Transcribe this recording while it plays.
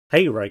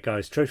Hey right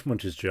guys,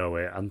 TheTrophyMuncher's Joe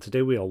here, and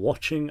today we are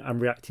watching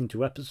and reacting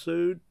to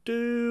episode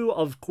 2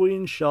 of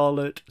Queen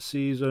Charlotte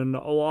Season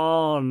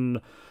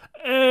 1.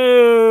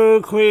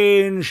 Oh,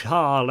 Queen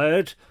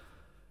Charlotte!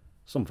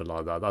 Something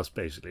like that, that's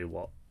basically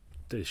what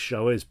this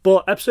show is.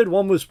 But episode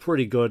 1 was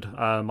pretty good.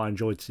 I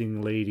enjoyed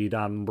seeing Lady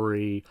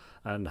Danbury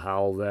and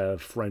how their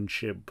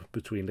friendship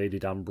between Lady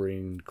Danbury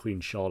and Queen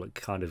Charlotte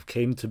kind of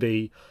came to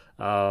be.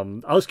 I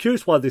was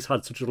curious why this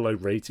had such a low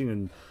rating,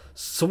 and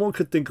someone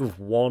could think of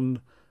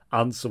one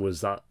answer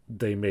was that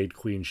they made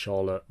Queen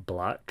Charlotte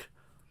black.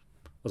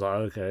 I was like,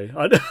 okay.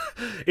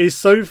 It's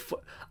so...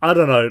 I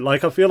don't know.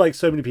 Like, I feel like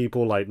so many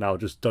people, like, now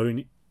just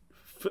don't...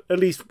 At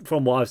least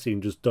from what I've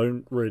seen, just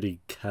don't really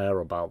care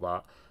about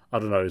that. I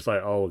don't know. It's like,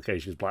 oh, okay,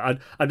 she's black.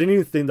 I didn't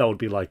even think that would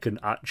be, like, an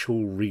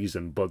actual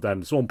reason. But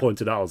then someone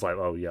pointed out, I was like,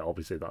 oh, yeah,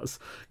 obviously that's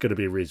going to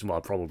be a reason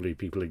why probably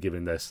people are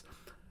giving this.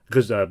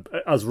 Because,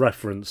 as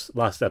reference,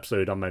 last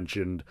episode I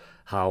mentioned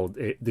how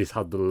this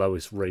had the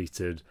lowest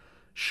rated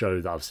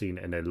show that I've seen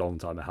in a long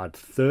time. It had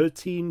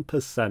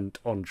 13%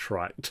 on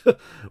Tracked,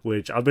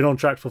 which I've been on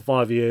Tracked for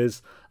 5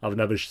 years. I've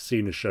never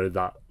seen a show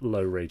that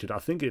low rated. I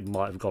think it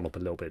might have gone up a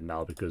little bit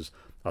now because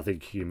I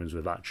think humans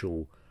with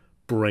actual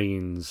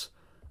brains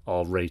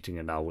are rating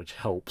it now, which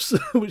helps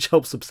which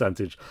helps the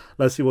percentage.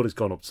 Let's see what it's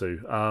gone up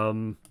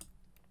to.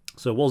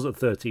 So it was at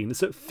 13.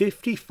 It's at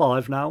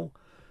 55 now,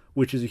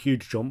 which is a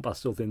huge jump. I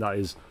still think that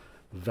is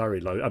very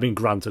low. I mean,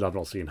 granted, I've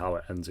not seen how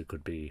it ends. It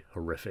could be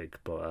horrific.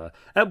 But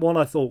Ep 1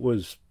 I thought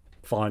was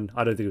fine.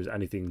 I don't think it was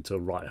anything to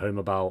write home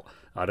about.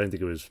 I don't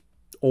think it was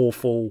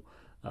awful.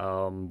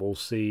 We'll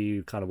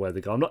see kind of where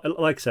they go. I'm not,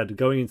 like I said,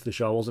 going into the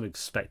show, I wasn't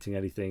expecting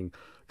anything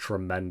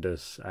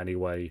tremendous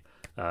anyway.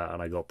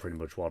 And I got pretty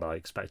much what I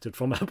expected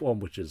from Ep 1,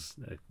 which is,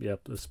 yeah,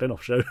 a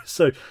spin-off show.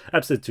 So,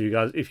 episode 2,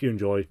 guys, if you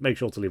enjoy, make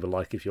sure to leave a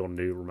like. If you're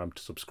new, remember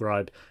to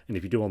subscribe. And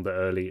if you do want the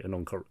early and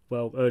uncut,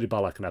 well, early by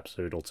like an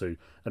episode or two,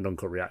 and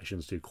uncut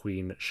reactions to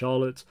Queen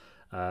Charlotte,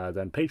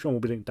 then Patreon will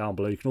be linked down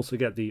below. You can also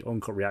get the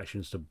uncut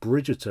reactions to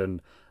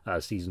Bridgerton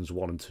seasons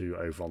 1 and 2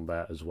 over on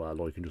there as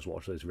well. Or you can just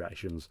watch those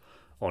reactions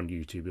on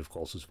YouTube, of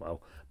course, as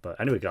well. But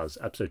anyway, guys,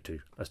 episode 2.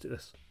 Let's do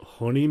this.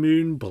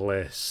 Honeymoon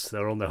Bliss.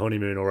 They're on their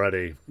honeymoon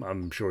already.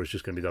 I'm sure it's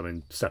just going to be done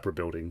in separate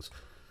buildings.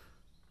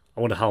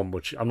 I wonder how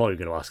much... I'm not even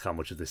going to ask how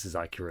much of this is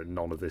accurate.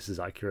 None of this is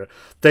accurate.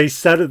 They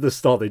said at the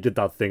start, they did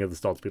that thing at the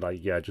start to be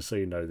like, yeah, just so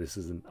you know, this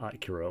isn't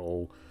accurate at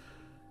all.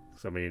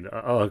 I mean,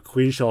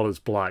 Queen Charlotte's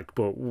black,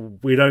 but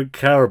we don't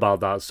care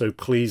about that, so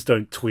please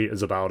don't tweet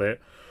us about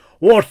it.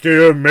 What do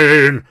you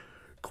mean?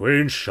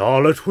 Queen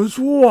Charlotte was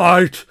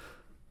white?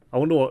 I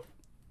wonder what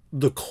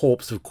the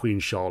corpse of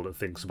Queen Charlotte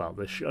thinks about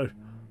this show.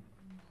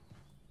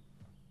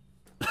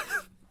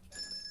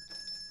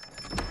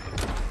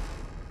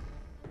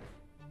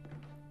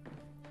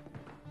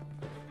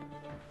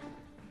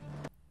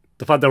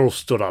 The fact they're all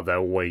stood out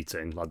there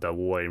waiting, like they're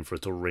waiting for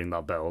it to ring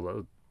that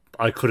bell,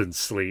 I couldn't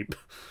sleep.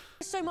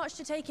 There's so much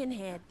to take in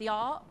here. The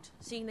art,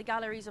 seeing the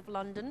galleries of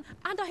London,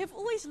 and I have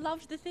always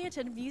loved the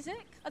theatre and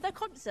music. Their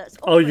concerts.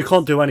 Oh, you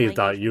can't do any of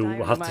that. You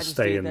have to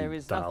stay in there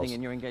is the nothing house.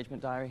 in your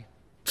engagement diary.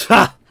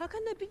 How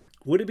can there be?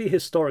 Would it be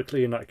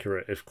historically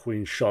inaccurate if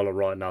Queen Charlotte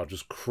right now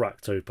just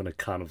cracked open a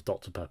can of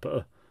Dr.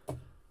 Pepper?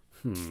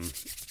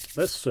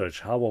 Let's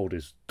search. How old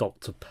is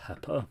Dr.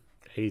 Pepper?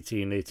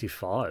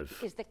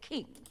 1885. Is the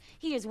king.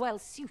 He is well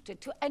suited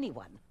to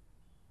anyone.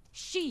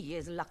 She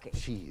is lucky.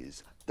 She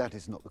is. That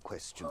is not the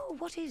question. Oh,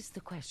 what is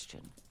the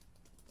question?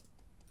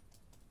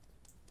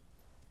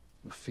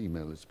 A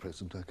female is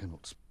present. I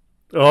cannot.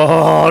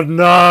 Oh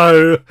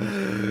no!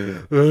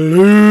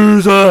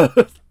 Loser!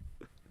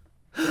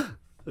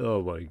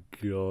 Oh my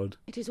god.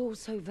 It is all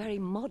so very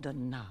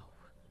modern now.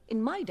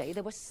 In my day,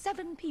 there were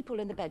 7 people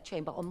in the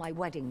bedchamber on my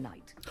wedding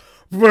night.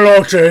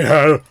 Bloody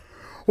hell!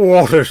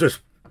 What is this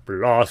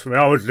blasphemy?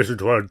 I would listen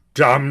to a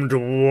damned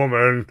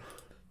woman.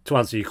 To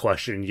answer your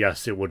question,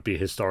 yes, it would be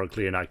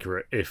historically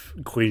inaccurate if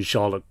Queen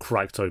Charlotte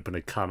cracked open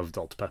a can of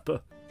Dr.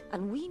 Pepper.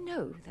 And we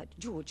know that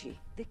Georgie,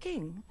 the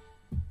king,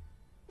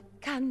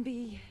 can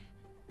be...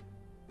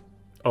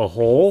 A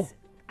whore?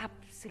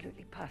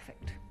 Absolutely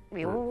perfect.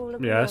 We all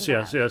agree Yes, on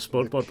yes, that. yes,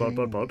 but.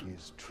 He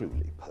is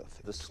truly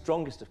perfect. The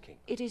strongest of kings.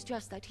 It is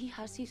just that he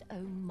has his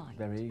own mind.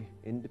 Very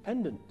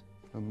independent.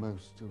 A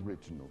most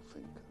original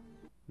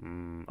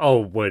thinker. Oh,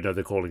 wait, no,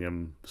 they're calling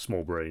him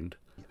small-brained.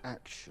 The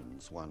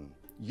actions one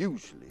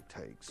usually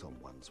takes on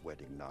one's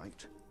wedding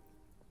night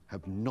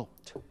have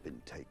not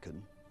been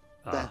taken.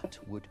 That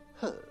would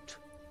hurt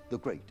the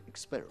great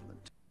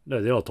experiment.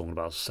 No, they are talking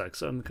about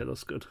sex then. Okay,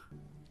 that's good.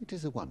 It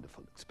is a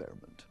wonderful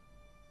experiment.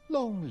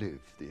 Long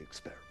live the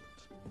experiment.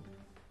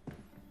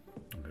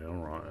 Okay,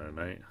 alright,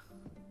 mate.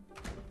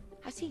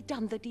 Has he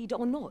done the deed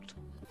or not?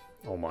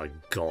 Oh my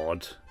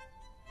god.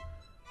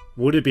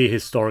 Would it be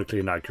historically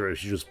inaccurate if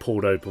she just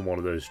pulled open one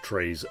of those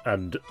trays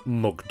and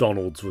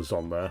McDonald's was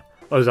on there?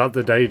 Oh, is that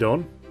the day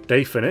done?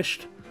 Day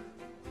finished?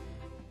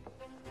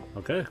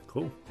 Okay,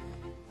 cool.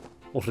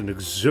 What an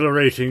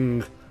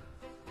exhilarating...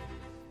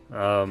 it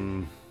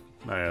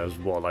was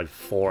what, like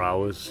 4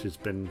 hours she's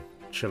been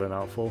chilling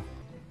out for?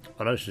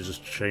 I know she's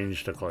just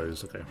changed her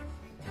clothes, okay.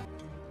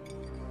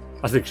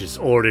 I think she's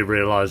already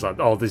realised that,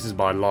 oh, this is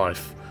my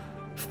life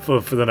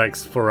for the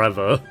next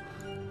forever.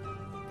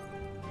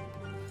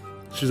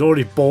 She's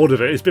already bored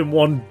of it. It's been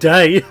one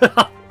day.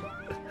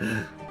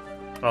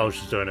 Oh,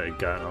 she's doing it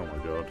again. Oh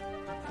my god.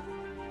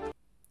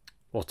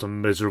 What a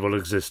miserable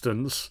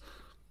existence.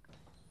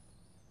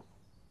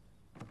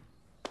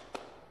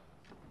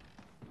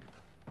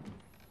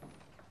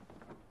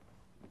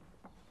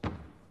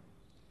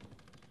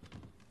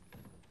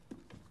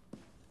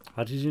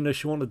 How did you know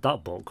she wanted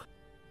that book?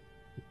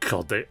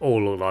 God, they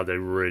all look like they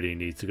really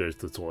need to go to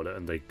the toilet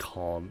and they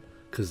can't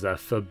because they're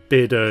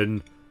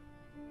forbidden.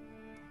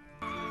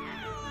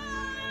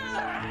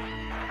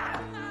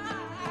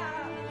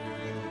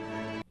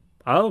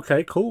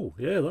 Okay, cool.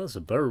 Yeah, that's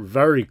a very,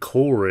 very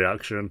cool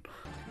reaction.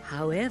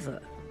 However,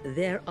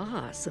 there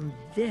are some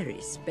very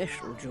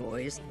special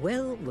joys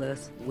well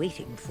worth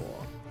waiting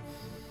for.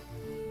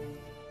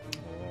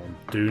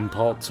 Dune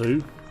Part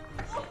 2.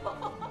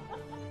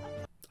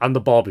 And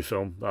the Barbie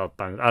film,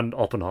 bang, and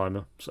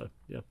Oppenheimer. So,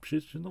 yeah,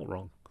 she's not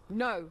wrong.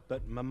 No.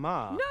 But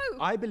Mama, No.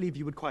 I believe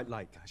you would quite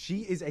like her. She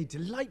is a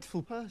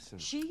delightful person.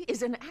 She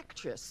is an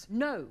actress.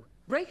 No.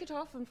 Break it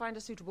off and find a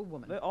suitable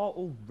woman. They are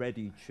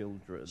already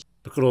children.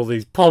 Look at all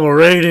these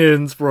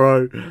Pomeranians,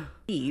 bro.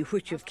 See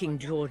which of King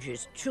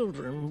George's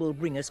children will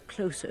bring us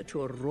closer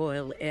to a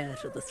royal heir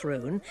to the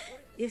throne,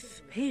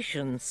 if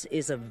patience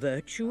is a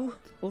virtue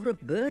or a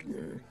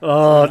burden.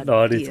 Oh, no,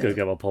 I need to go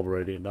get my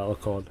Pomeranian now. I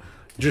can't.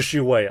 Just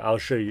you wait. I'll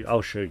show you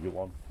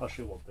one. I'll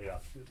show you what they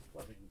actually.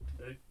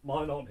 I mean,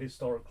 mine aren't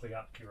historically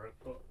accurate,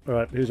 but all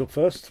right. Who's up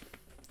first?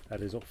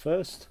 Ed is up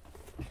first.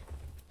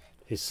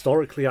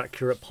 Historically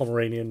accurate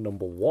Pomeranian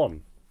number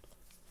 1.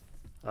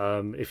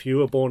 If you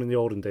were born in the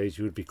olden days,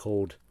 you would be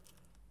called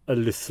a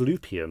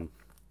Lithlupian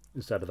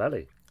instead of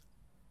Ellie.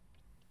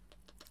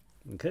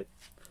 Okay.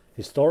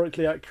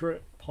 Historically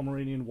accurate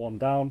Pomeranian 1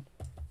 down.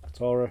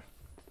 Katara.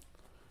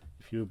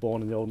 If you were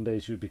born in the olden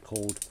days, you would be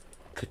called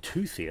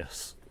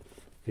Catuthius.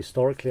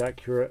 Historically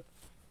accurate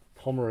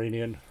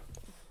Pomeranian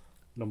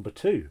number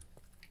 2.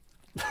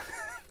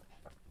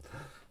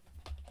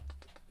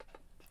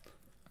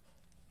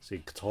 See,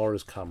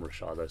 Katara's camera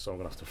shy though, so I'm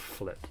going to have to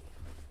flip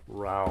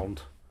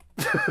round.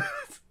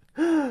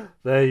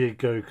 There you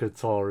go,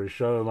 Katara.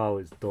 Show them how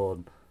it's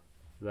done.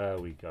 There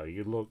we go.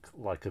 You look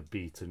like a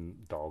beaten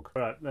dog.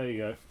 Alright, there you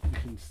go. You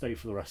can stay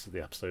for the rest of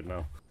the episode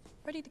now.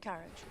 Ready the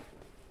carriage.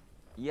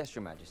 Yes,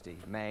 Your Majesty.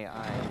 May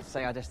I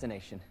say our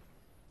destination?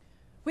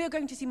 We are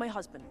going to see my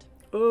husband.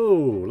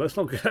 Oh, let's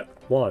not get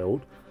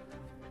wild.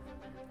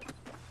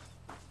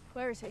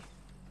 Where is he?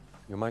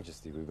 Your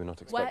Majesty, we were not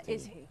Where expecting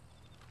is he?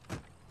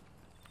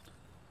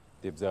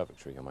 The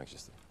observatory, Your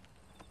Majesty.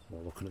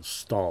 We're looking at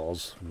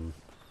stars.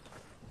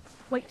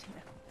 Wait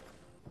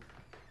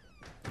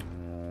here.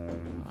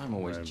 I'm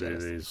always maybe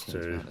jealous that the these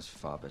King's two. man has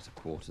far better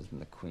quarters than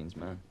the Queen's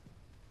man.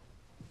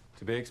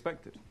 To be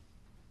expected.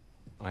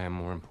 I am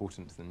more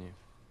important than you.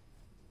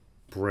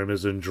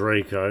 Brimmers and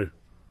Draco.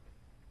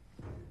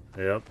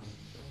 Yep.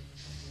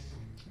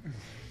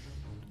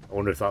 I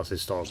wonder if that's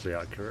historically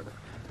accurate.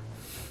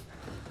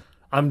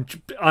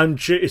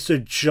 It's a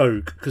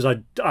joke because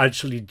I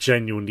actually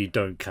genuinely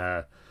don't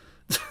care.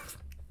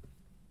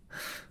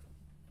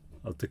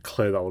 I'll have to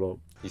clear that one up.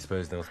 You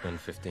suppose they'll spend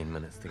 15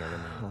 minutes together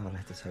now? Oh,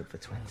 let us hope for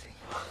 20.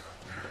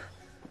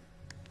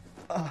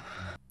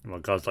 My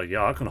guy's like,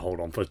 yeah, I can hold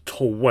on for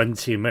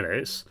 20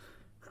 minutes.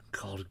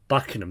 God,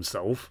 backing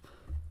himself.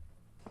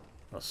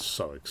 That's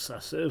so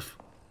excessive.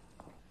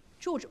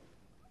 George,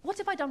 what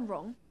have I done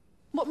wrong?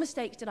 What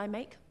mistakes did I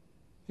make?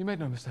 You made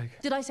no mistake.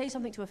 Did I say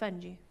something to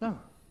offend you? No.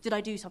 Did I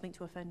do something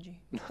to offend you?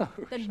 No,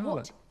 Then Charlotte.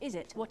 what is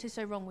it? What is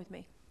so wrong with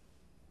me?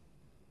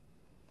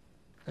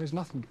 There's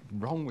nothing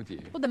wrong with you.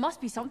 Well, there must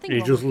be something He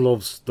wrong just with me.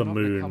 loves the Not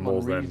moon become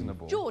more than...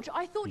 unreasonable. George,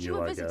 I thought you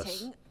were I guess.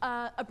 visiting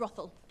a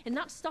brothel in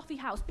that stuffy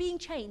house, being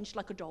changed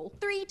like a doll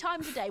 3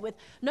 times a day with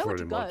nowhere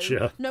to Pretty go, much,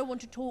 yeah. no one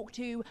to talk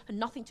to, and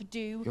nothing to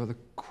do You're the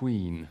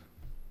Queen.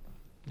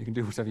 You can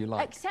do whatever you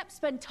like. except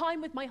spend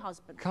time with my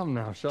husband. Come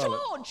now,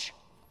 Charlotte. George!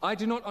 I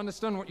do not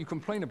understand what you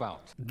complain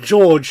about.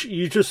 George,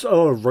 you just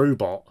are a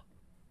robot.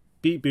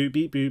 Beep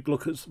boop,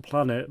 look at the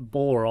planet,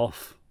 bore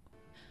off.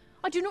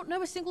 I do not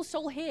know a single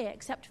soul here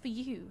except for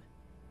you.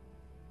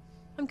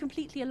 I'm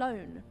completely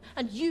alone,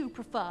 and you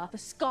prefer the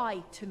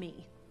sky to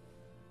me.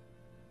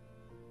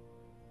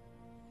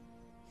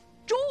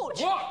 George!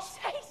 What?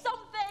 Say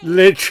something!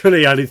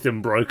 Literally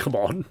anything, bro, come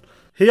on.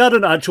 He had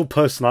an actual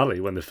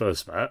personality when they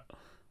first met.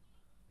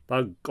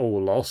 That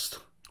all lost.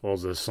 Or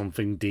was there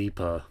something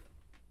deeper?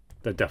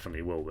 There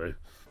definitely will be.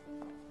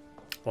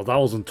 Well, that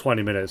wasn't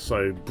 20 minutes,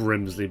 so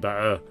Brimsley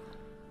better...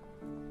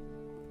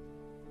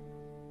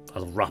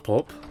 I'll wrap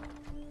up.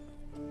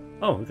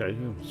 Oh, okay,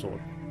 yeah, sort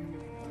of.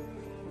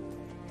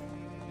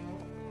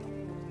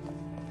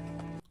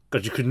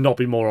 God, you could not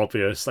be more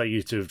obvious that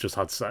you two have just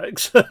had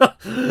sex.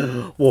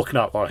 Walking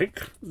out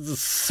like,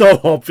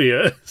 so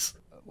obvious.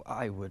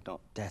 I would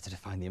not dare to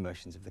define the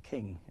emotions of the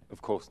King.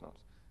 Of course not.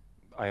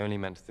 I only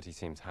meant that he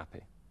seems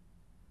happy.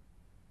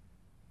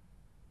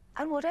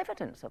 And what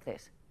evidence of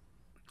this?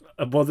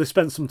 Well, they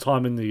spent some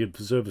time in the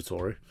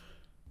observatory.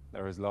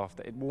 There is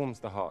laughter. It warms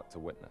the heart to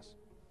witness.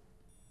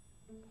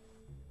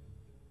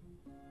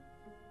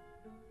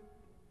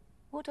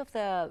 What of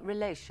their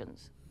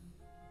relations?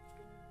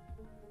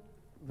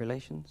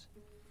 Relations?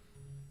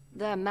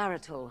 Their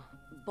marital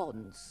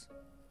bonds.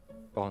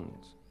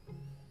 Bonds.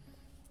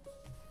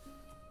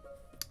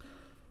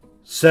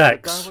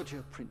 Sex. The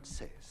Dowager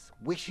Princess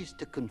wishes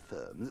to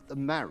confirm that the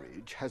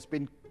marriage has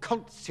been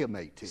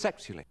consummated.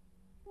 Sexually.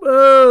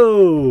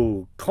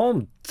 Oh,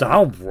 calm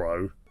down,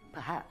 bro.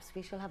 Perhaps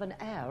we shall have an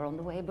heir on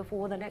the way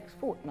before the next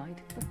fortnight.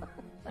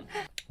 Well,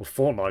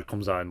 Fortnite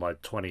comes out in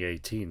like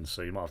 2018,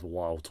 so you might have a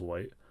while to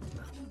wait.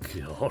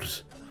 God.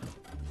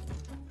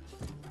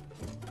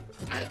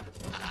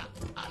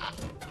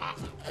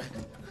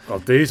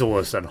 God, these are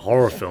worse than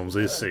horror films,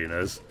 these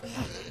scenes.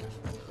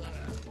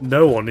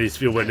 No one needs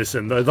to be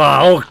witnessing that.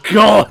 Oh,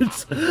 God!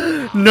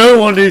 No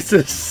one needs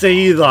to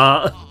see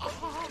that.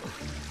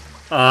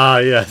 Ah,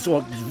 yes,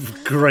 what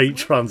great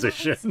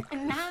transition.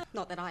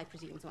 Not that I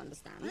presume to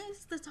understand.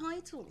 It's the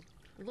title.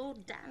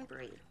 Lord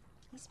Danbury.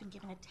 He's been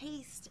given a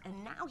taste,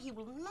 and now he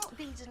will not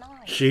be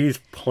denied. She's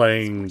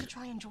playing To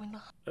try and join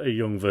the... a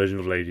young version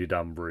of Lady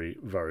Danbury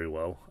very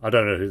well. I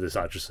don't know who this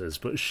actress is,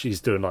 but she's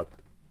doing like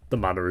the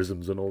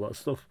mannerisms and all that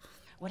stuff.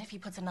 What if he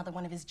puts another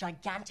one of his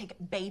gigantic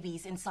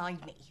babies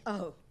inside me?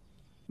 Oh.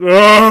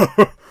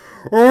 The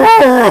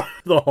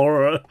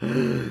horror.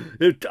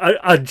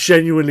 I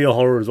genuinely a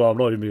horror as well. I'm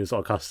not even being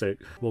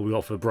sarcastic. What we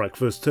got for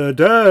breakfast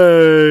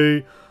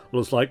today?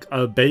 Looks like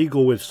a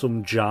bagel with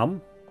some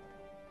jam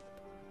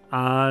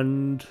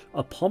and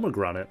a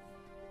pomegranate.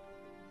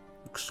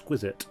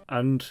 Exquisite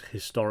and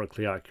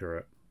historically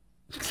accurate,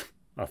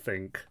 I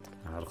think.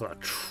 Look at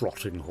that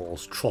trotting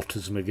horse,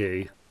 Trotters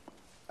McGee.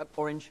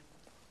 Orange.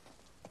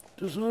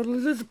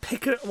 Just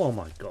pick it. Oh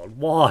my God!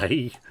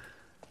 Why?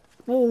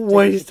 What a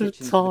waste of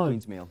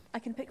time. I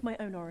can pick my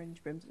own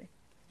orange, Brimsley.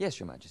 Yes,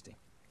 Your Majesty.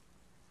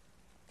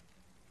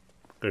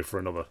 Go for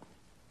another.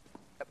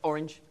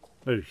 Orange.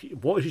 No,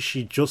 what has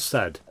she just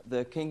said?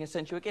 The king has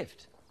sent you a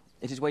gift.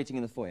 It is waiting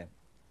in the foyer.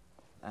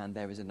 And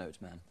there is a note,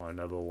 ma'am. I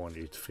never want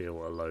you to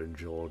feel alone,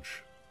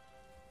 George.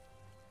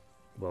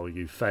 Well,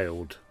 you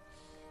failed.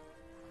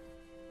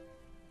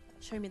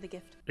 Show me the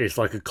gift. It's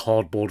like a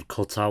cardboard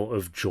cutout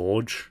of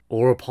George.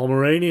 Or a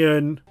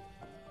Pomeranian.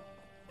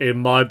 It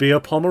might be a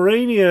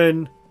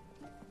Pomeranian.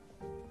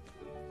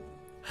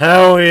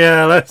 Hell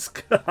yeah, let's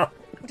go.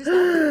 What is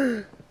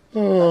that? That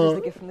is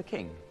the gift from the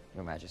king,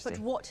 Your Majesty. But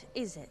what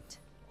is it?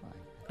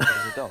 It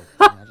is a dog,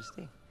 Your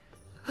Majesty.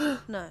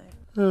 No.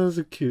 That was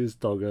the cutest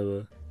dog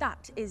ever.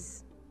 That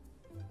is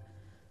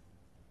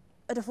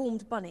a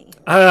deformed bunny.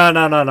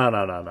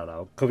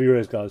 No. Cover your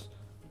ears, guys.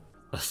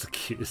 That's the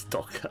cutest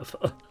dog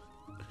ever.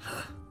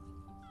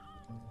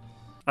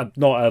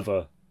 Not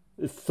ever.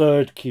 The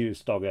third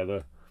cutest dog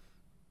ever.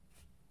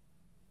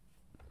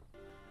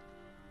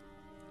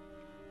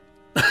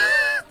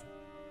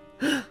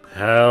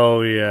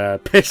 Hell yeah.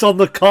 Piss on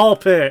the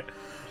carpet.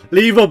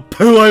 Leave a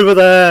poo over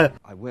there.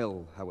 I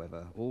will,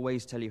 however,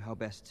 always tell you how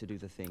best to do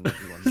the thing that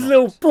you are not.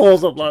 Little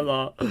paws up like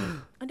that.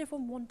 And if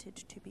one wanted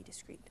to be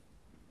discreet,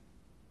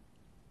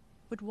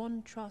 would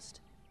one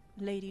trust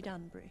Lady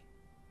Danbury?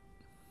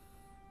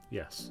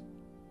 Yes.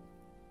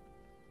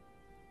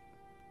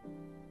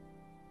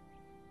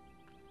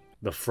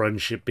 The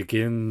friendship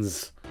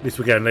begins. At least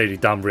we're getting Lady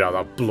Danbury out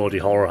of that bloody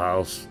horror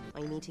house.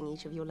 Are you meeting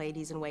each of your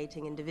ladies in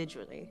waiting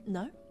individually?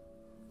 No.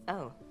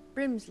 Oh.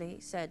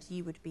 Brimsley said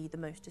you would be the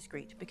most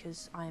discreet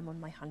because I am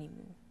on my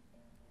honeymoon.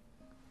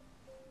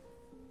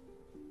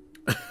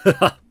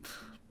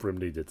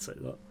 Brimley did say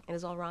that. It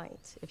is all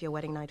right if your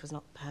wedding night was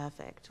not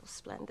perfect or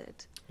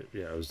splendid.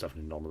 Yeah, it was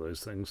definitely none of those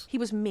things. He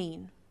was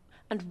mean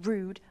and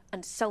rude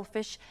and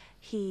selfish.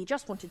 He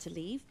just wanted to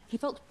leave. He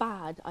felt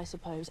bad, I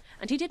suppose,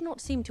 and he did not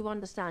seem to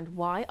understand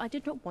why I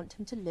did not want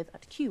him to live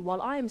at Kew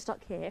while I am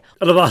stuck here.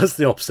 And that's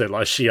the opposite,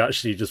 like she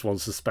actually just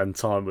wants to spend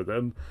time with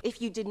him.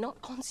 If you did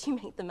not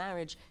consummate the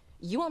marriage,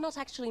 you are not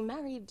actually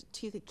married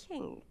to the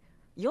king.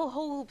 Your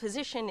whole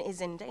position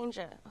is in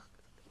danger.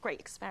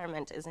 Great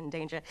experiment is in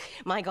danger.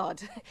 My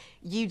God,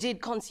 you did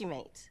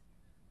consummate.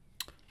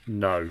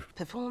 No.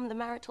 Perform the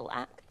marital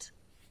act.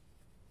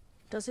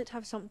 Does it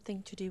have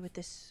something to do with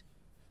this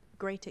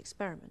great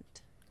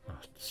experiment? Oh,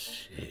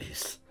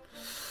 jeez.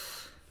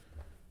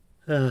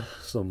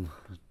 Some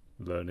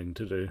learning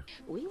to do.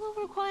 We will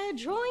require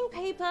drawing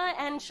paper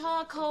and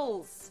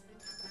charcoals.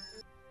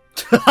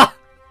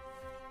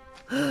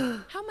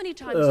 How many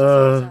times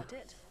does he insert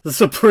it? That's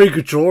some pretty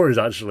good drawings,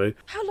 actually.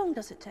 How long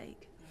does it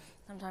take?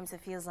 Sometimes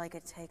it feels like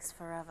it takes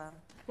forever.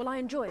 Will I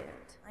enjoy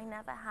it? I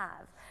never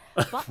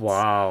have. But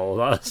Wow,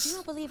 I that's... do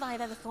not believe I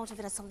have ever thought of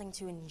it as something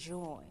to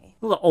enjoy.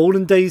 Well, the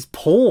olden days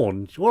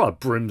porn. What a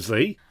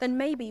Brimsley. Then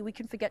maybe we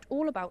can forget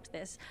all about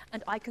this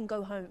and I can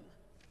go home.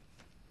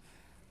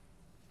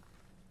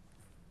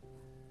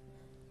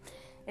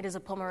 It is a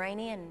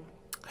Pomeranian.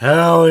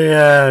 Hell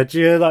yeah. Do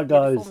you hear that,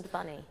 guys? Deformed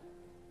bunny.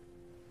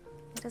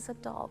 It is a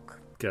dog.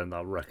 Getting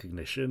that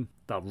recognition,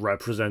 that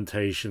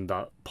representation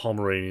that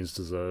Pomeranians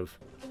deserve.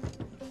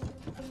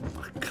 Oh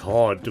my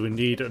God, do we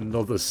need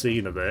another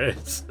scene of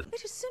this?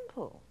 It is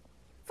simple.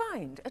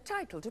 Find a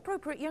titled,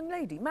 appropriate young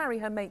lady, marry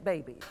her, make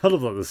babies. I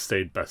love that they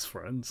stayed best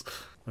friends.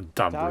 And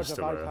Danbury's Dowager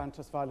still there.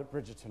 Viscountess Violet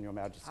Bridgerton, Your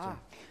Majesty. Ah,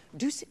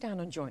 do sit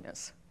down and join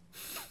us.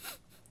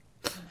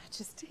 Your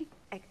Majesty.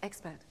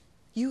 Expert.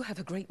 You have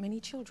a great many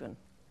children.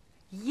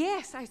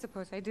 Yes, I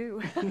suppose I do.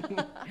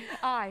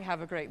 I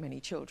have a great many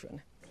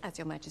children. As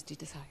Your Majesty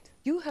decide.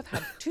 You have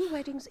had 2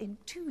 weddings in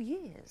 2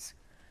 years.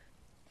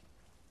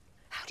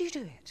 How do you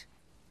do it?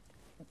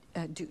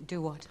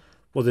 Do what?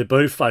 Well, they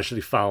both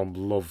actually found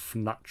love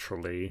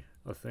naturally,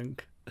 I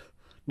think.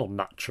 Not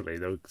naturally,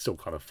 they still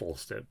kind of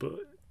forced it, but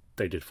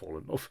they did fall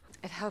in love.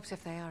 It helps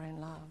if they are in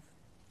love.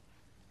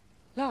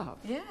 Love?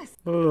 Yes.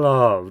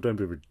 Love, don't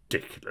be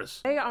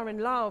ridiculous. They are in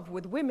love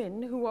with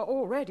women who are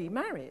already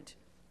married.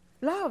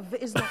 Love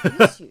is not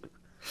the issue.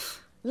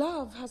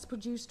 Love has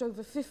produced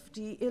over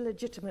 50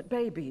 illegitimate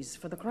babies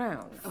for the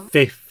crown.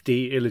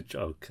 50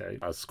 okay,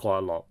 that's quite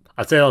a lot.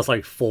 I'd say that's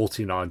like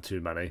 49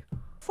 too many.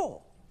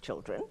 4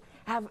 children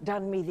have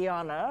done me the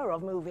honor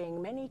of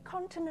moving many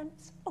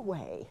continents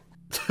away.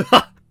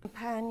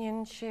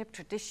 Companionship,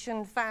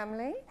 tradition,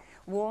 family,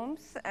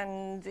 warmth,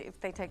 and if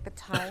they take the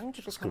time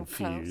to become close,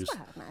 confused.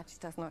 well, marriage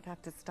does not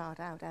have to start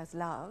out as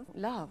love.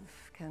 Love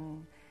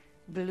can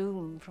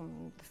bloom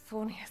from the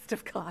thorniest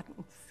of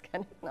gardens,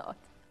 can it not?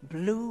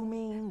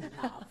 Blooming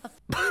love.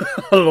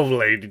 I love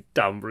Lady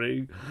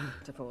Danbury.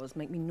 Metaphors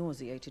make me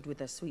nauseated with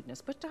their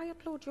sweetness, but I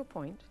applaud your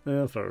point.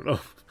 Yeah, fair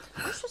enough.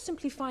 I shall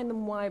simply find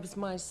them wives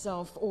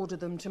myself, order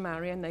them to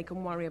marry, and they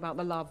can worry about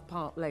the love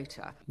part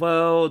later.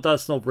 Well,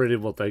 that's not really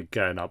what they're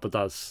getting at, but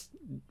that's...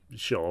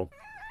 sure.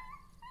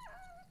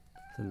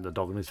 And the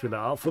dog needs to be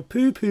let out for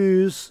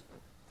poo-poos.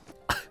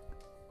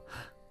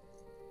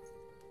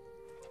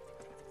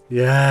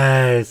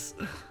 Yes!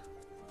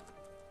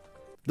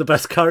 The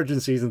best character in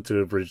season 2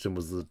 of Bridgerton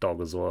was the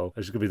dog as well.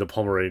 She's going to be the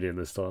Pomeranian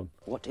this time.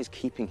 What is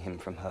keeping him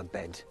from her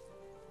bed?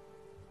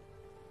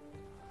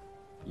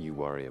 You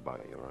worry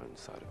about your own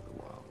side of the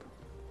world.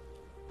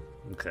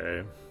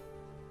 Okay.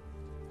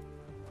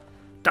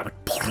 Damn it,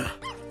 Potter!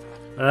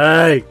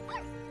 Hey!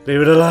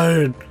 Leave it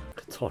alone!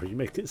 Sorry, you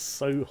make it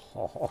so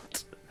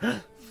hard.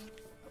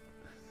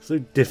 So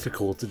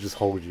difficult to just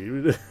hold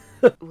you.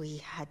 We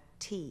had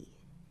tea.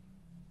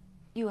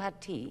 You had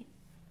tea?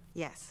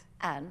 Yes.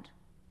 And?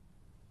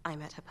 I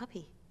met her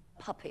puppy.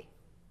 Puppy?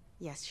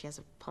 Yes, she has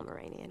a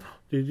Pomeranian.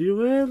 Did you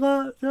hear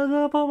that? There's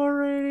a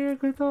Pomeranian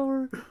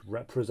guitar.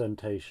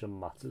 Representation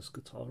matters,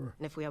 guitar.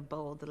 And if we are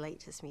bold, the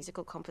latest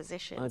musical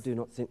composition. I do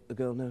not think the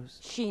girl knows.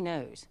 She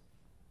knows.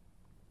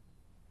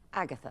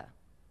 Agatha.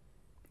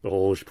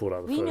 Oh, she pulled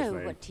out the We first know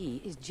name. what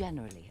tea is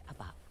generally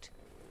about.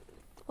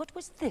 What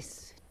was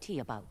this tea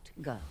about,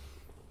 girl?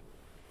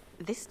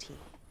 This tea?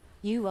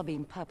 You are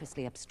being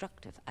purposely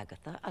obstructive,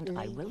 Agatha, and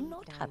I will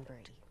not have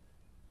it.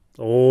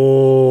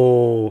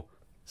 Oh,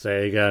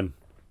 say again.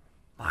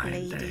 My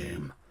Lady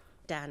name.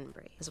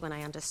 Danbury is when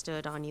I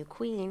understood our new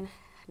queen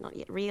had not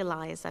yet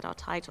realized that our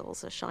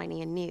titles are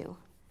shiny and new.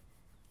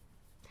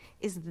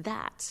 Is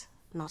that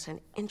not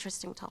an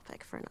interesting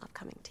topic for an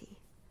upcoming tea?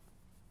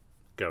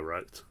 Go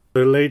right.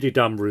 So Lady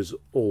Danbury's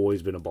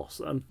always been a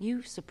boss then?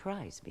 You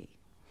surprise me.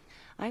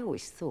 I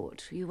always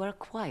thought you were a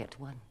quiet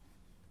one.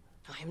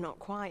 I am not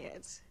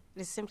quiet.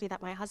 It is simply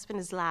that my husband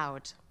is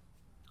loud.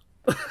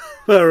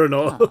 Fair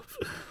enough.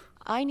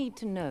 I need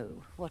to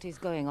know what is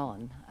going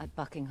on at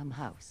Buckingham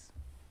House.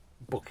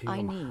 Buckingham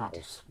I need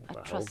House. a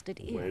What the trusted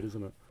hell? ear. Weird,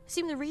 isn't it? I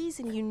assume the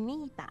reason you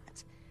need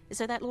that is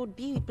so that Lord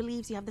Bute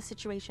believes you have the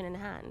situation in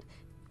hand.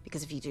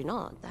 Because if you do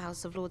not, the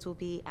House of Lords will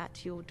be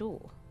at your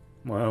door.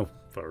 Well,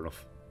 fair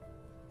enough.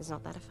 Is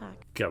not that a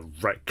fact? Get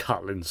wrecked,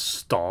 Catelyn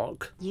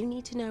Stark. You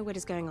need to know what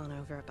is going on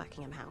over at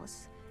Buckingham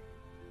House.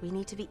 We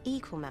need to be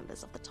equal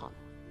members of the Ton.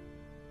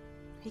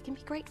 We can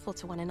be grateful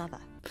to one another.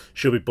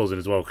 She'll be buzzing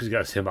as well because he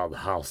gets him out of the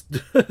house.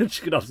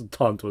 She can have some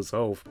time to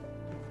herself.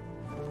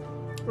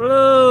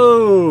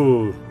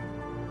 Oh!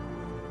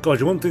 God,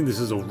 you wouldn't think this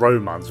is a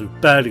romance. We've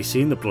barely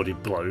seen the bloody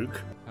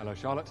bloke. Hello,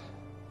 Charlotte.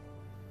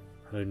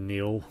 Hello,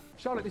 Neil.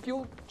 Charlotte, if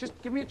you'll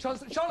just give me a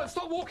chance. Charlotte,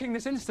 stop walking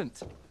this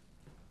instant.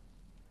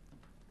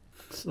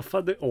 It's the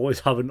fact they always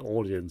have an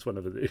audience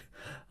whenever they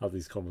have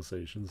these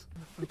conversations.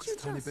 Would you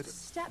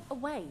just step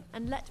away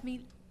and let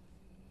me...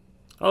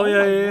 Oh,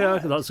 yeah,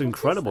 that's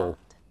incredible.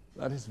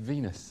 That is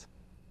Venus.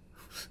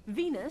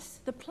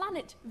 Venus? The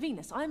planet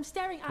Venus. I am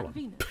staring at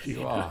Venus.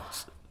 You are.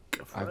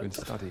 I've been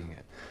studying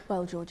it.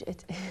 Well, George,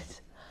 it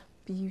is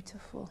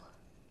beautiful.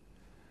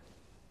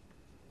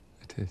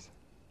 It is.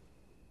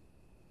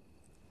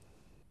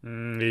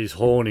 He's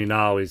horny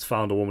now. He's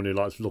found a woman who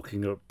likes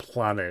looking at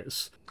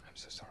planets. I'm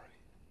so sorry.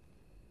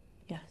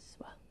 Yes,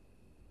 well,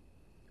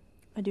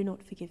 I do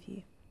not forgive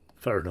you.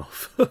 Fair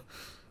enough.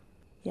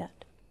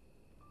 Yet.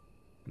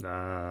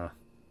 Nah.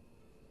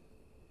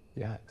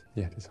 Yet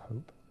is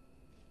hope.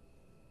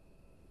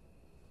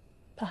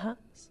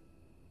 Perhaps.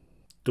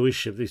 Do we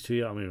ship these two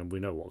yet? I mean, we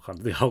know what kind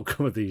of the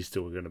outcome of these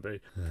two are going to be.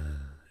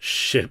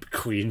 Ship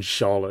Queen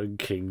Charlotte and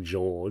King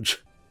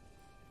George.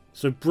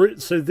 So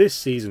this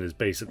season is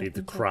basically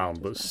The Crown,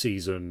 but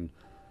season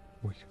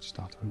We could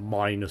start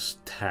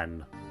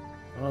 -10.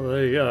 Oh,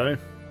 there you go.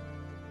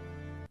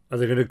 Are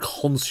they going to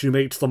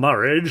consummate the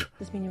marriage?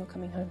 Does this mean you're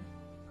coming home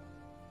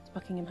to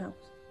Buckingham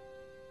House?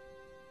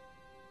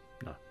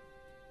 No.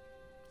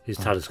 His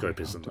telescope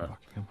isn't there.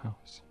 Buckingham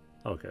House.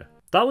 Okay.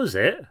 That was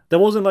it. There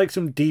wasn't like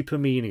some deeper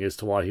meaning as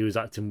to why he was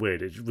acting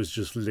weird. It was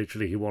just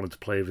literally he wanted to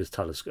play with his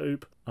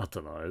telescope. I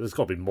don't know. There's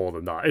got to be more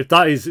than that.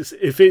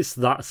 If it's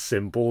that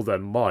simple,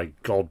 then my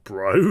God,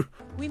 bro.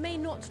 We may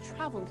not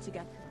travel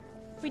together.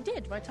 We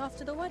did right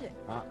after the wedding.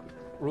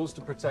 Rules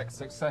to protect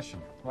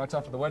succession. Right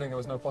after the wedding, there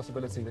was no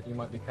possibility that you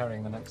might be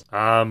carrying the next.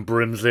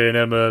 Brimsley and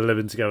Emma are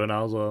living together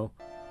now as well.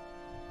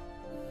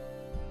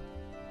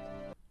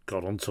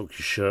 God, untuck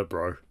your shirt,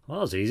 bro. Well,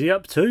 that was easy.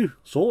 Up 2.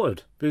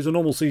 Sorted. If it was a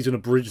normal season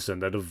of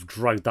Bridgerton, they'd have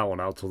dragged that one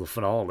out till the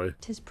finale.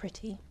 It is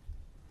pretty,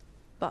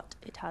 but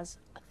it has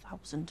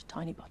 1,000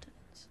 tiny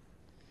buttons.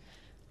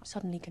 I'm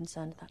suddenly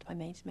concerned that my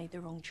maid's made the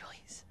wrong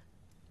choice.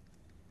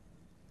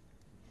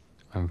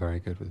 I'm very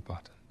good with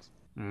buttons.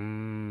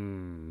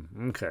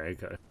 Okay.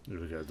 Here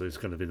we go. There's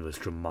going to be the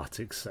most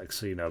dramatic sex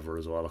scene ever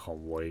as well. I can't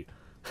wait.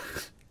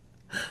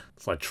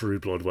 It's like True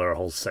Blood, where a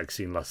whole sex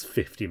scene lasts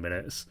 50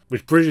 minutes.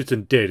 Which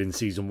Bridgerton did in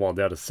season 1.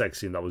 They had a sex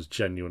scene that was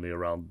genuinely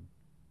around,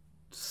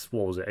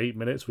 what was it, 8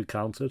 minutes we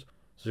counted?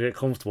 So get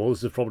comfortable.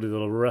 This is probably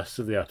the rest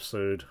of the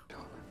episode.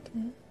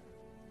 Do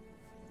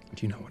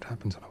you know what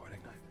happens on a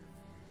wedding night?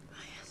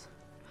 Oh, yes.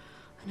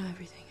 I know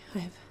everything. I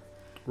have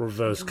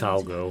Reverse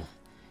cowgirl.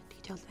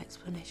 detailed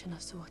explanation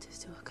as to what is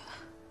to occur.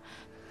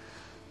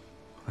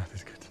 That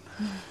is good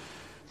to know.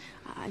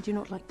 I do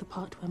not like the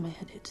part where my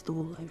head hits the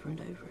wall over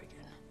and over again.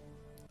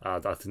 I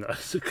think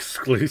that's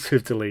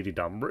exclusive to Lady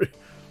Danbury.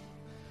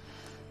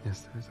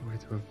 Yes, there is a way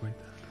to avoid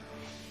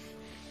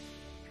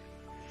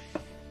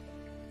that.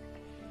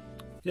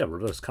 Yeah,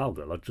 reverse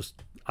cowgirl. I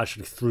just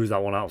actually threw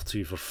that one out to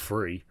you for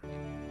free.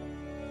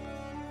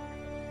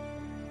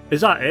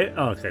 Is that it?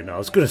 Oh, okay, no, I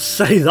was going to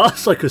say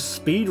that's like a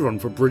speed run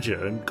for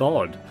Bridgerton.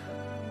 God.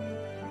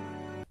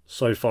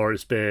 So far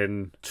it's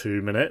been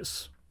 2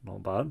 minutes.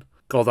 Not bad.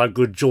 Got that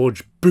good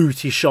George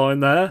booty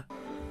shine there.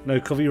 No,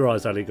 cover your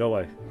eyes, Ellie. Go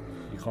away.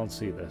 You can't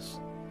see this.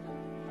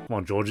 Come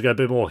on, George. Get a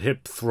bit more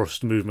hip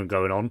thrust movement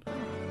going on.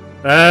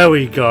 There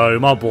we go,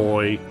 my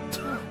boy.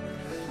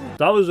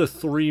 That was a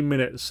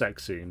 3-minute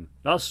sex scene.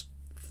 That's,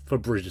 for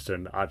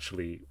Bridgerton,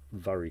 actually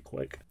very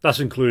quick.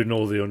 That's including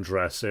all the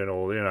undressing,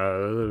 all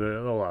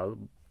that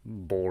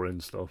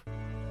boring stuff.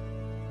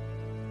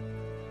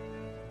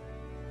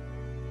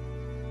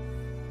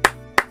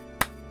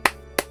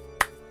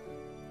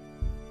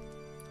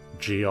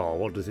 GR,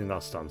 what do you think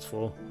that stands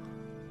for?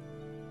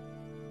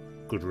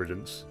 Good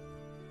riddance.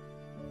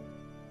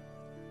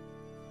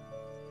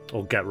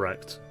 Or get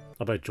wrecked.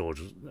 I bet George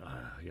was...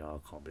 yeah, I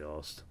can't be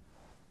arsed.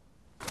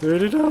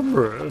 Lady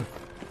Danbury.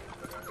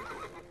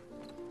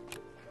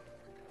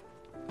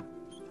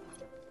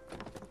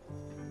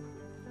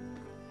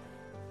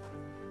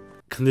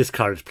 Can this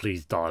carriage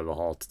please die of a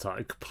heart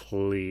attack?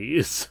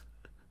 Please.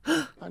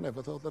 I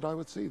never thought that I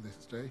would see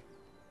this day.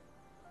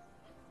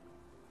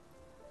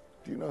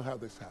 Do you know how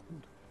this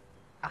happened?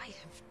 I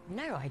have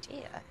no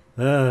idea.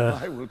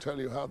 I will tell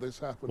you how this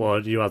happened.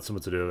 Well, you had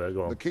something to do with it.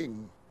 Go on. The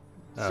king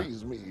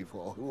sees me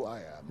for who I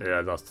am.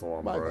 Yeah, that's the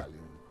one, my bro. value.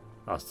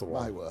 That's the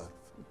one. My worth.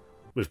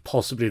 With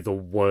possibly the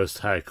worst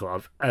haircut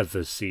I've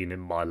ever seen in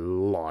my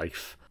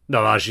life.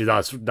 No, actually,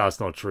 that's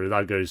not true.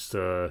 That goes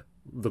to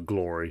the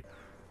glory.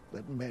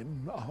 That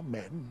men are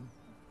men.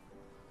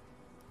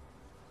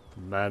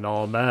 Men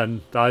are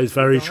men. That is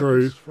very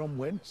true. From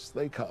whence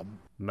they come.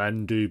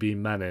 Men do be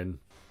menning.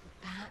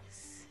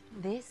 Perhaps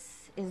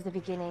this is the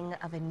beginning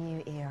of a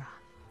new era.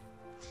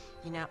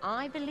 You know,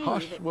 I believe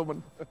Hush,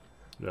 woman.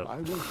 Yep. I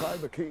will try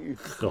the key.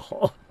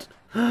 God.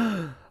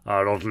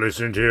 I'll not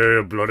listen to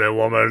you, bloody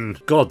woman.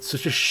 God,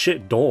 such a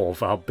shit door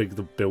for how big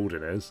the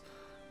building is.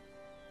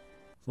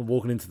 I'm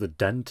walking into the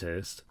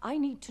dentist. I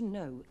need to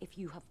know if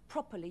you have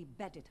properly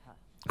bedded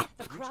her.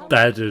 The crown...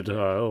 Bedded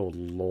her? Oh,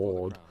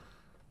 Lord.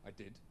 I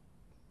did.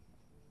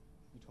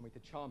 You told me to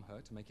charm her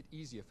to make it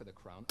easier for the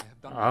crown. I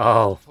have done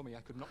Oh. You told me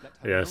I could not let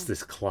her Yes, know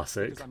this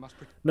classic. because I must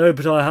No,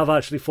 but I have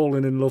actually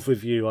fallen in love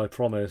with you, I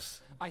promise.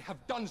 I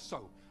have done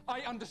so.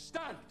 I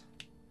understand.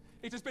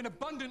 It has been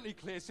abundantly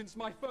clear since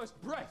my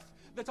first breath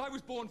that I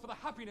was born for the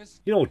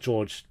happiness... You know,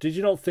 George, did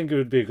you not think it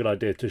would be a good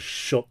idea to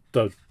shut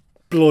the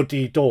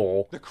bloody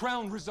door? The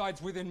crown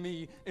resides within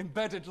me,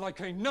 embedded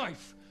like a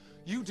knife.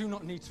 You do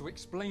not need to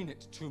explain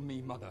it to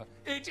me, Mother.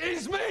 It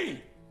is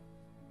me!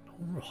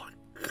 Oh my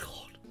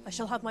God. I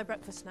shall have my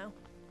breakfast now.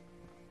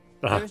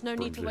 Ah, There is no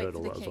need to Brimsley wait heard for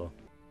all the that as king. well.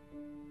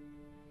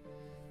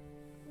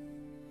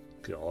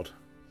 God,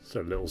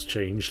 so little's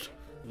changed.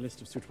 A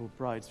list of suitable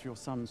brides for your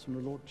sons from the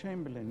Lord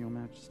Chamberlain, Your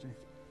Majesty.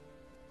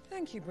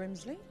 Thank you,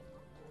 Brimsley.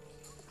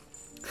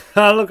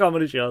 Look how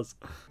many she has.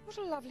 What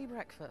a lovely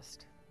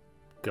breakfast.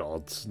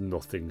 God,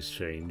 nothing's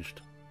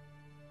changed.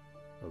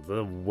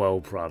 They're well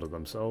proud of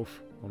themselves.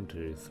 1,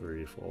 2,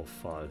 3, 4,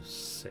 5,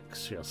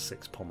 6. She has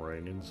 6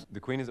 Pomeranians. The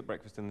Queen is at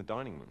breakfast in the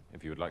dining room,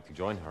 if you would like to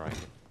join her, I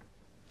think.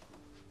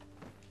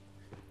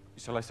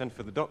 Shall I send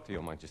for the doctor,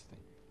 Your Majesty?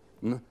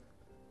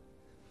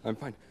 I'm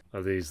fine.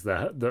 Are these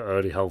the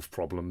early health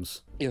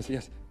problems? Yes,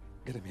 yes.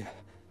 Get him here.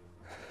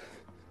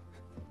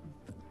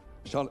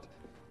 Charlotte.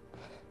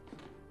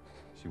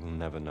 She will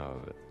never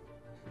know of it.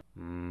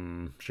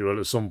 She will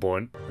at some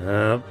point.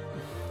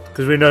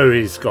 Because we know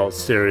he's got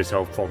serious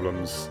health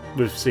problems.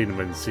 We've seen him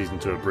in season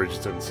 2 of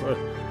Bridgerton, so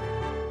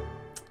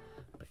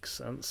makes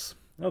sense.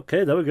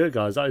 Okay, there we go,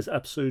 guys. That is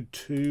episode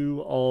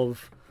 2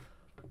 of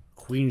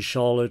Queen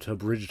Charlotte A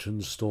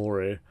Bridgerton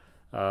Story.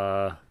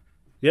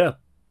 Yeah,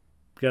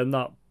 getting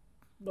that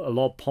a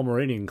lot of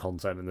Pomeranian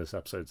content in this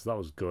episode, so that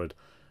was good.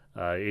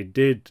 It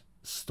did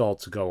start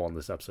to go on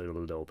this episode a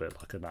little bit,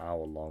 like an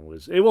hour long.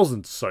 It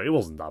wasn't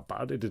that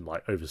bad. It didn't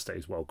like overstay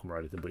its welcome or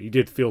anything, but you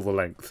did feel the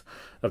length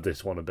of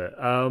this one a bit.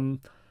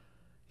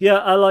 Yeah,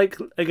 I like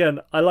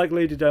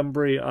Lady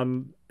Danbury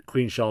and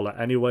Queen Charlotte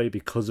anyway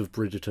because of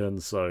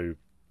Bridgerton, so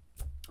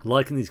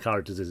liking these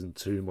characters isn't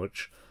too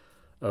much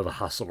of a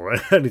hassle or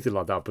anything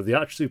like that. But the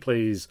actress who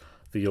plays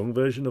the young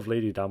version of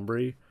Lady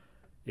Danbury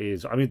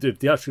is, I mean, the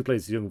actress who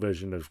plays the young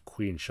version of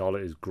Queen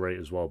Charlotte is great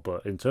as well.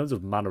 But in terms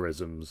of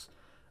mannerisms,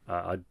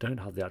 I don't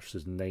have the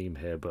actress's name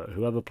here, but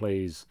whoever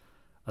plays,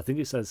 I think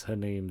it says her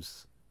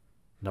name's,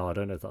 no, I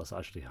don't know if that's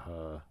actually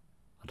her.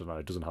 I don't know,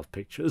 it doesn't have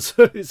pictures.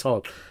 It's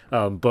hard.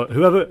 But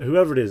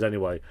whoever it is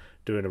anyway,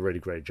 doing a really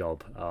great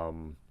job.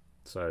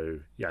 So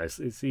yeah,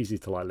 it's easy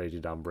to like Lady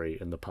Danbury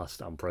in the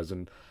past and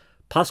present.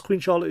 Past Queen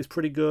Charlotte is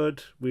pretty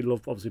good. We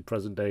love, obviously,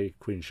 present day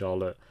Queen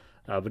Charlotte.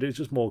 But it's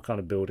just more kind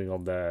of building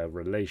on their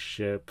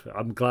relationship.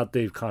 I'm glad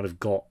they've kind of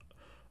got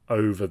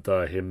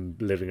over him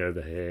living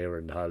over here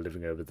and her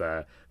living over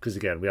there. Because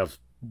again, we have,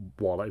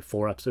 like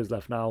 4 episodes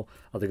left now.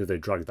 I think if they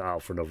dragged that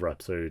out for another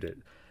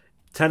episode,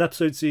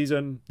 10-episode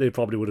season, they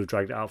probably would have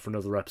dragged it out for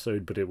another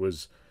episode. But it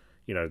was,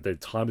 the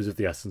time is of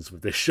the essence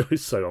with this show.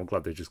 So I'm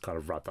glad they just kind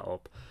of wrapped that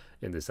up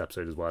in this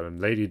episode as well.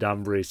 And Lady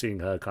Danbury, seeing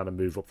her kind of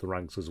move up the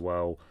ranks as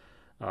well.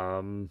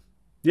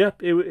 Yeah,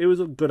 it was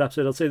a good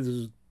episode. I'd say this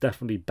was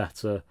definitely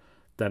better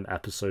than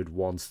episode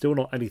 1. Still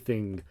not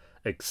anything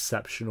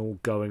exceptional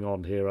going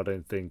on here. I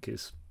don't think.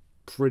 It's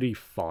pretty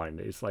fine.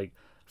 It's like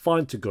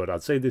fine to good.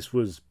 I'd say this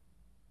was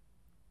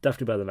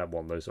definitely better than that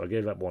 1 though. So I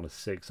gave that 1 a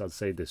 6. I'd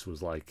say this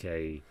was like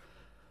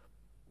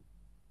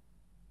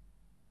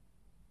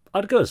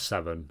I'd go a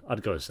 7.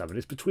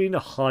 It's between a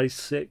high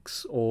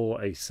 6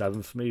 or a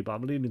 7 for me, but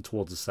I'm leaning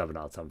towards a 7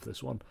 out of 10 for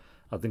this one.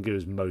 I think it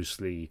was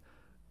mostly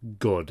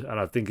good, and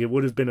I think it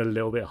would have been a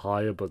little bit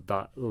higher, but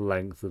that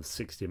length of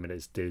 60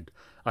 minutes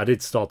I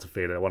did start to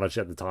feel it. When I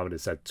checked the time and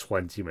it said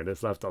 20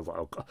 minutes left, I was like,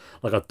 oh God.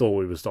 Like I thought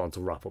we were starting to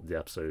wrap up the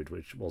episode,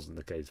 which wasn't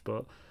the case,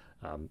 but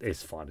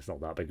it's fine. It's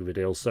not that big of a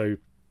deal. So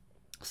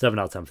 7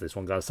 out of 10 for this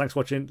one, guys. Thanks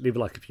for watching. Leave a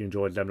like if you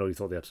enjoyed. Let me know what you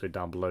thought of the episode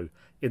down below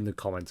in the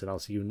comments, and I'll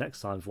see you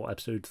next time for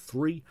episode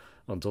 3.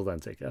 Until then,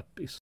 take care.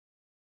 Peace.